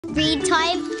Read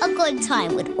time, a good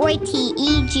time with Roy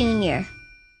T.E. Jr.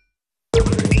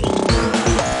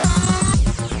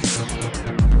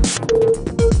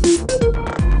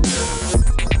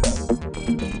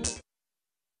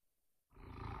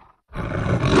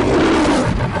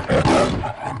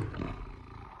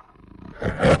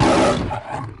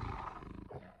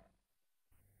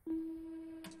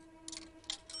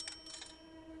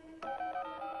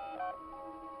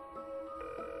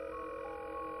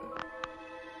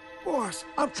 Boss,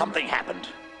 Something happened.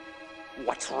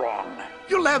 What's wrong?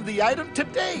 you'll have the item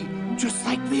today, just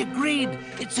like we agreed.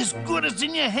 It's as good as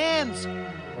in your hands.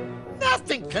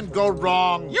 Nothing can go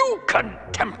wrong. You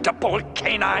contemptible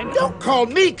canine! Don't call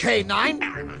me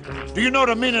K9. Do you know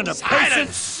the meaning of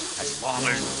patience? Silence! As long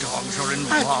as dogs are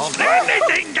involved,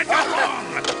 anything can go wrong!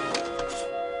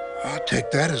 I'll take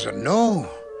that as a no.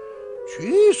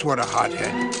 Jeez, what a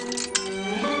hothead.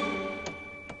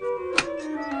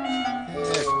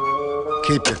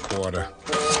 Keep your quarter.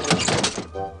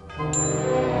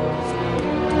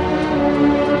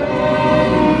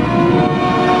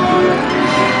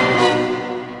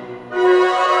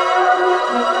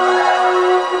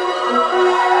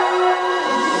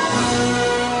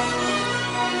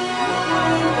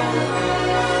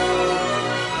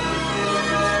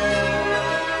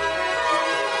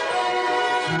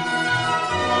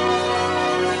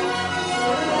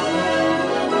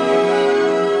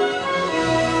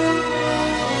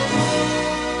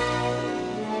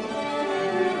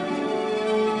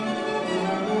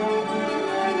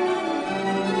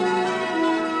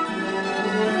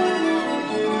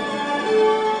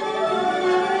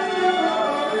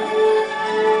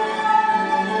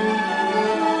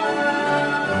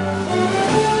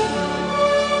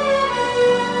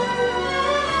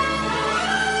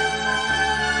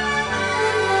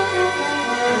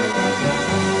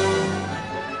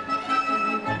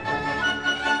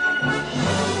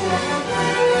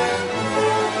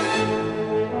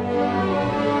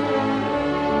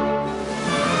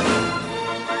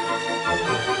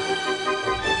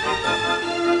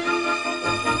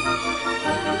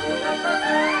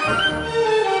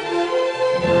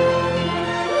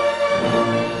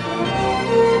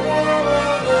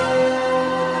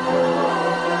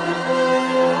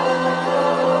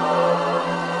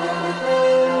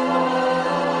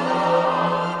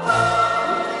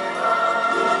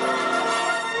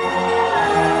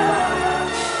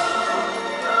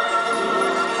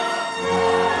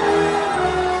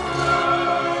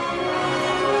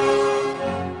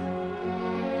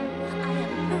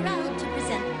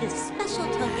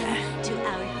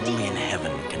 Only in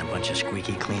heaven can a bunch of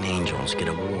squeaky clean angels get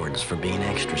awards for being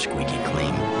extra squeaky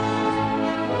clean.